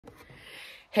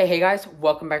Hey guys,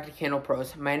 welcome back to Candle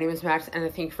Pros. My name is Max and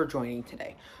thank you for joining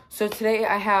today. So today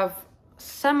I have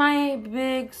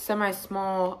semi-big,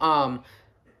 semi-small,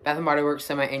 Bath & Body Works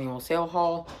semi-annual sale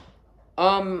haul.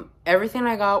 Everything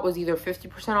I got was either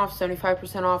 50% off,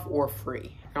 75% off, or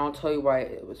free. And I'll tell you why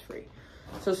it was free.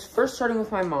 So first starting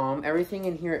with my mom, everything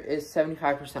in here is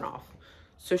 75% off.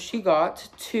 So she got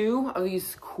 2 of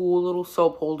these cool little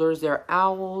soap holders. They're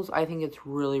owls. I think it's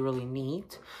really, really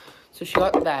neat. So she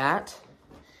got that.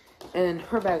 And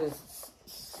her bag is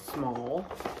small.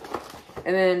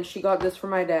 And then she got this for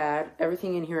my dad.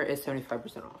 Everything in here is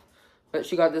 75% off. But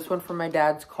she got this one for my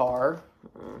dad's car.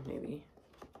 Maybe.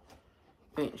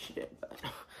 I mean, she did. But.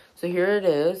 So here it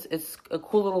is. It's a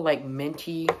cool little, like,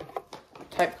 minty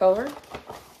type color.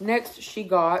 Next, she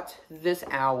got this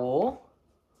owl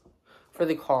for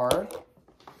the car.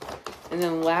 And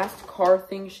then last car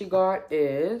thing she got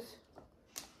is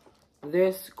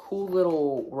this cool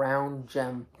little round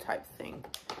gem type thing.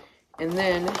 And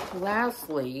then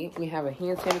lastly, we have a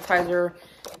hand sanitizer.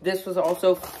 This was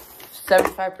also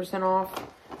 75% off.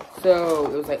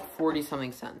 So it was like 40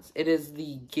 something cents. It is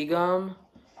the Gigum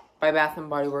by Bath &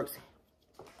 Body Works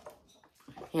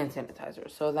hand sanitizer.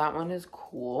 So that one is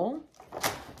cool.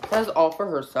 That is all for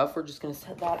her stuff. We're just going to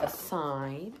set that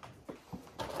aside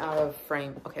out of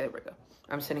frame. Okay, there we go.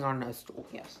 I'm sitting on a stool,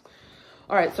 yes.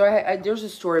 All right, so there's a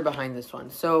story behind this one.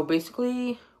 So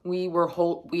basically, we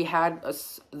had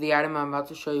the item I'm about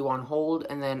to show you on hold,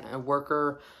 and then a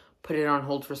worker put it on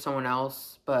hold for someone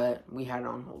else, but we had it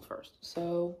on hold first.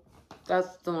 So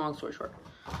that's the long story short.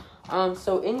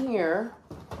 So in here,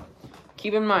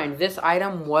 keep in mind, this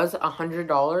item was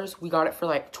 $100. We got it for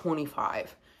like $25,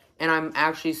 and I'm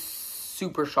actually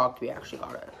super shocked we actually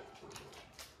got it.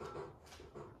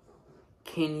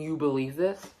 Can you believe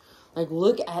this? Like,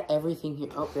 look at everything here.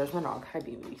 Oh, there's my dog. Hi,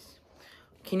 babies.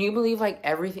 Can you believe, like,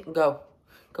 everything? Go.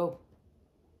 Can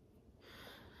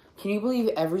you believe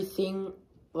everything,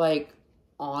 like,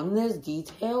 on this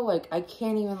detail? Like, I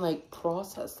can't even, like,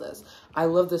 process this. I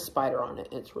love the spider on it.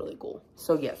 It's really cool.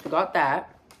 So, yes, we got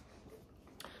that.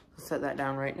 Let's set that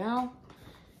down right now.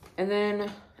 And then,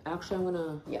 actually, I'm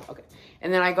gonna, yeah, okay.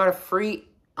 And then I got a free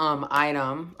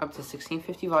item up to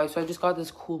 $16.50 value. So, I just got this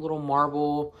cool little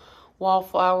marble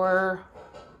wallflower.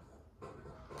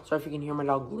 Sorry if you can hear my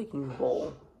dog licking the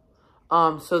bowl.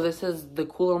 So this is the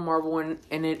cool little marble one,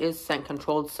 and it is scent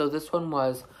controlled. So this one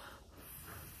was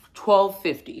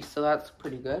 $12.50. So that's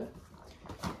pretty good.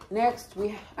 Next,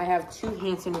 I have 2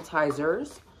 hand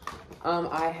sanitizers.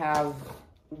 I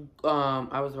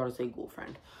was about to say Ghoul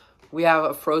Friend. We have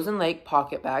a Frozen Lake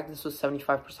pocket bag. This was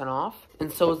 75% off,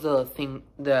 and so is the thing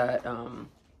that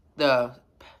the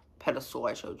pedestal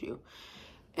I showed you.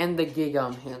 And the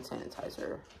Gigum hand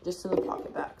sanitizer, just in the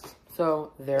pocket bags.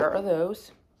 So there are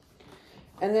those.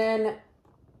 And then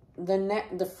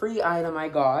the free item I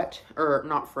got, or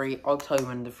not free, I'll tell you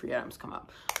when the free items come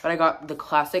up. But I got the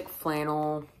classic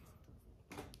flannel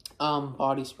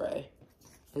body spray.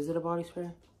 Is it a body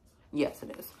spray? Yes,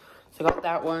 it is. So I got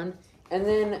that one. And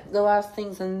then the last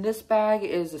things in this bag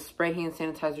is a spray hand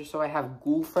sanitizer. So I have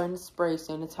Ghoul Friend spray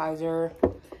sanitizer.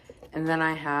 And then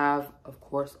I have, of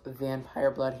course,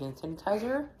 Vampire Blood hand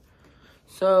sanitizer.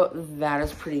 So that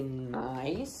is pretty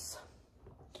nice.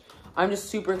 I'm just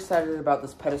super excited about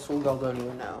this pedestal. Y'all don't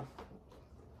even know.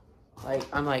 Like,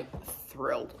 I'm like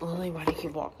thrilled. Lily, why do you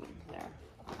keep walking there?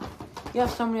 You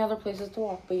have so many other places to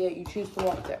walk, but yet you choose to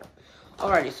walk there.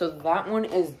 Alrighty, so that one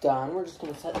is done. We're just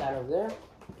going to set that over there.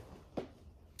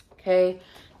 Okay.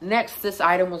 Next, this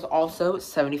item was also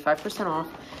 75% off.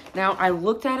 Now, I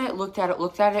looked at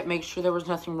it, make sure there was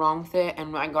nothing wrong with it.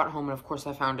 And when I got home, and of course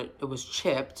I found it was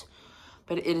chipped.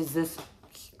 But it is this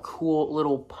cool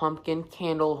little pumpkin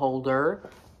candle holder.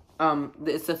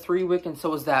 It's a 3-wick, and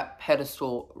so is that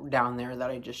pedestal down there that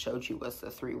I just showed you was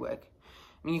the 3-wick.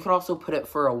 I mean, you could also put it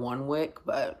for a 1-wick,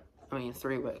 but, I mean,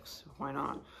 3 wicks. Why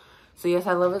not? So, yes,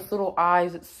 I love its little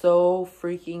eyes. It's so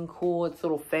freaking cool. Its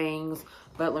little fangs.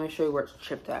 But let me show you where it's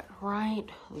chipped at. Right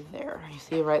there. You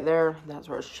see it right there? That's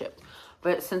where it's chipped.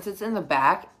 But since it's in the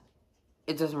back,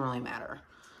 it doesn't really matter.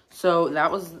 So that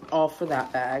was all for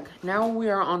that bag. Now we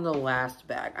are on the last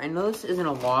bag. I know this isn't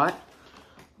a lot,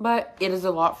 but it is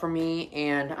a lot for me.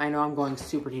 And I know I'm going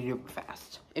super duper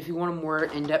fast. If you want a more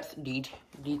in-depth,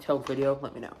 detailed video,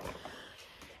 let me know.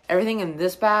 Everything in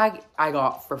this bag, I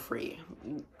got for free.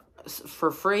 For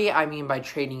free, I mean by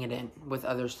trading it in with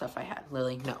other stuff I had.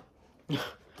 Lily, no.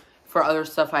 For other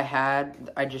stuff I had,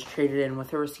 I just traded in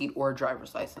with a receipt or a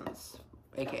driver's license,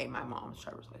 aka my mom's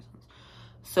driver's license.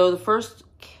 So the first,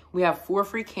 we have 4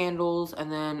 free candles,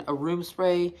 and then a room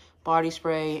spray, body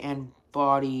spray, and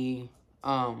body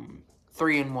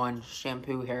 3-in-1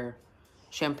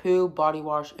 shampoo, body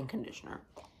wash, and conditioner.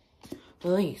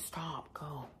 Lily, stop.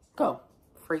 Go.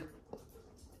 Free.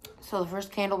 So the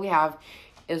first candle we have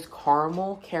is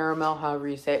caramel, however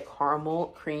you say it, caramel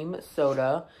cream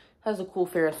soda. Has a cool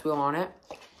Ferris wheel on it.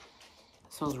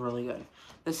 Smells really good.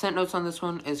 The scent notes on this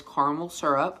one is caramel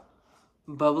syrup,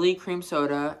 bubbly cream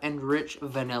soda, and rich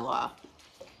vanilla.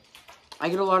 I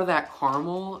get a lot of that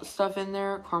caramel stuff in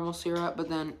there, caramel syrup, but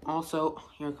then also,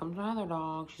 here comes my other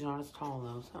dog. She's not as tall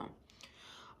though, so.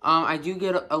 I do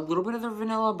get a little bit of the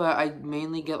vanilla, but I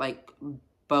mainly get like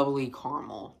bubbly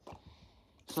caramel.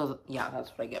 So yeah, that's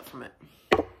what I get from it.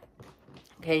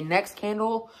 Okay, next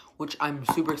candle, which I'm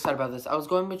super excited about this. I was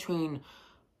going between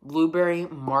blueberry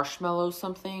marshmallow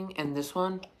something and this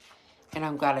one, and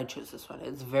I'm glad I chose this one.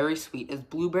 It's very sweet. It's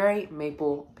blueberry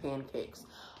maple pancakes.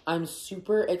 I'm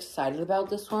super excited about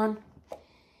this one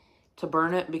to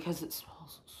burn it because it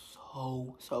smells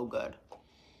so good.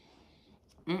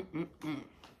 Okay,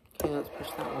 let's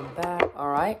push that one back. All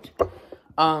right.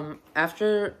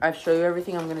 After I show you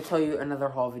everything, I'm going to tell you another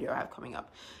haul video I have coming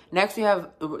up. Next, we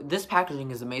have, this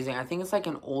packaging is amazing. I think it's like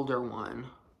an older one.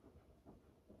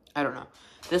 I don't know.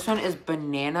 This one is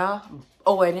banana.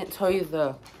 Oh, I didn't tell you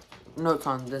the notes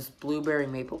on this blueberry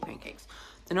maple pancakes.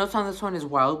 The notes on this one is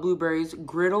wild blueberries,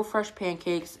 griddle fresh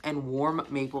pancakes, and warm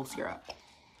maple syrup.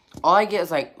 All I get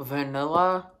is like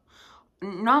vanilla.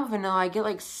 Not vanilla. I get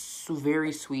like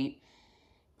very sweet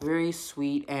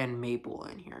and maple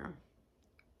in here.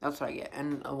 That's what I get.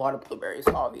 And a lot of blueberries,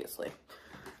 obviously.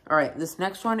 Alright, this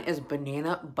next one is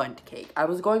banana bundt cake. I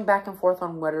was going back and forth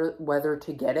on whether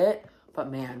to get it,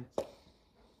 but man,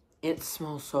 it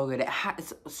smells so good.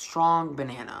 It's strong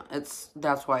banana.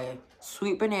 That's why.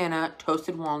 Sweet banana,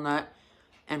 toasted walnut,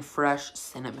 and fresh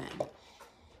cinnamon.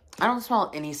 I don't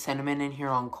smell any cinnamon in here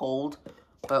on cold,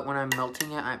 but when I'm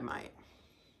melting it, I might.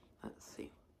 Let's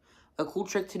see. A cool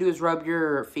trick to do is rub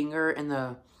your finger in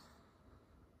the...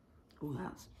 Ooh,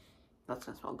 that's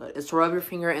gonna smell good. Is to rub your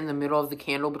finger in the middle of the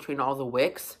candle between all the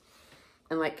wicks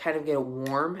and like kind of get it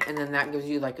warm, and then that gives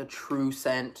you like a true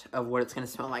scent of what it's gonna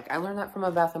smell like. I learned that from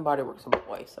a Bath & Body Works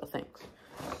employee, so thanks.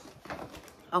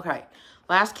 Okay,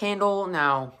 last candle.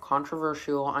 Now,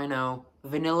 controversial, I know.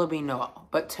 Vanilla Bean Noel.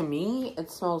 But to me, it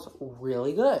smells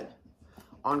really good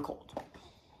on cold.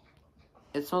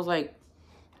 It smells like,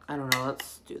 I don't know,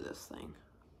 let's do this thing.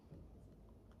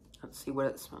 Let's see what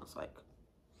it smells like.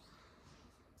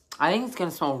 I think it's going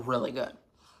to smell really good.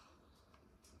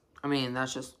 I mean,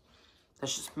 that's just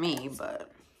me,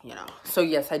 but, you know. So,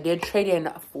 yes, I did trade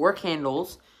in 4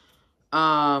 candles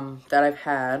that I've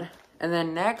had. And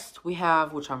then next, we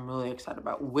have, which I'm really excited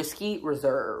about, Whiskey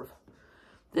Reserve.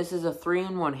 This is a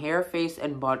 3-in-1 hair, face,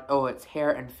 and body. Oh, it's hair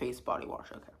and face body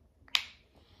wash. Okay.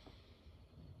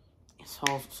 It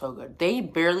smells so good. They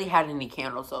barely had any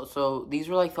candles, though. So, these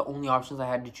were, like, the only options I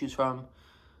had to choose from.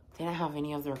 They didn't have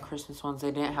any of their Christmas ones.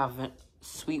 They didn't have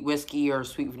sweet whiskey or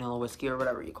sweet vanilla whiskey or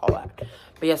whatever you call that.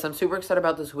 But, yes, I'm super excited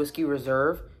about this Whiskey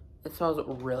Reserve. It smells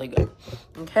really good.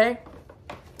 Okay.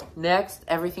 Next,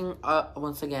 everything,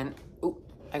 once again,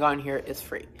 I got in here is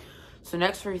free. So,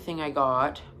 next everything I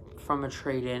got from a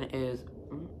trade-in is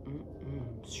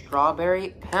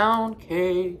strawberry pound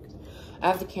cake. I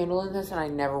have the candle in this and I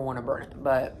never want to burn it.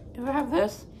 But if I have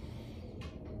this,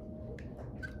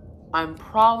 I'm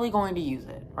probably going to use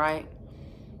it, right?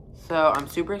 So, I'm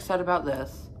super excited about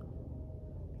this.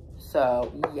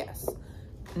 So, yes.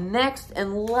 Next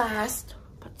and last,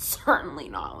 but certainly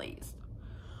not least,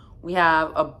 we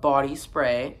have a body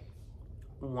spray.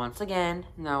 Once again,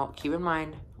 now keep in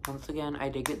mind, once again, I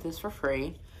did get this for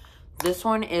free. This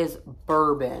one is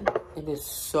bourbon. It is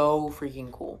so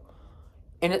freaking cool.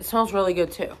 And it smells really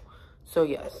good too. So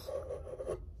yes,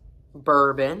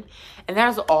 bourbon. And that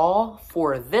is all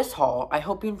for this haul. I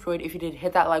hope you enjoyed. If you did,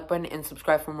 hit that like button and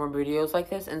subscribe for more videos like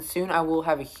this. And soon I will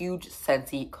have a huge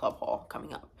Scentsy Club haul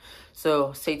coming up.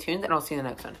 So stay tuned and I'll see you in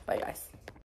the next one. Bye guys.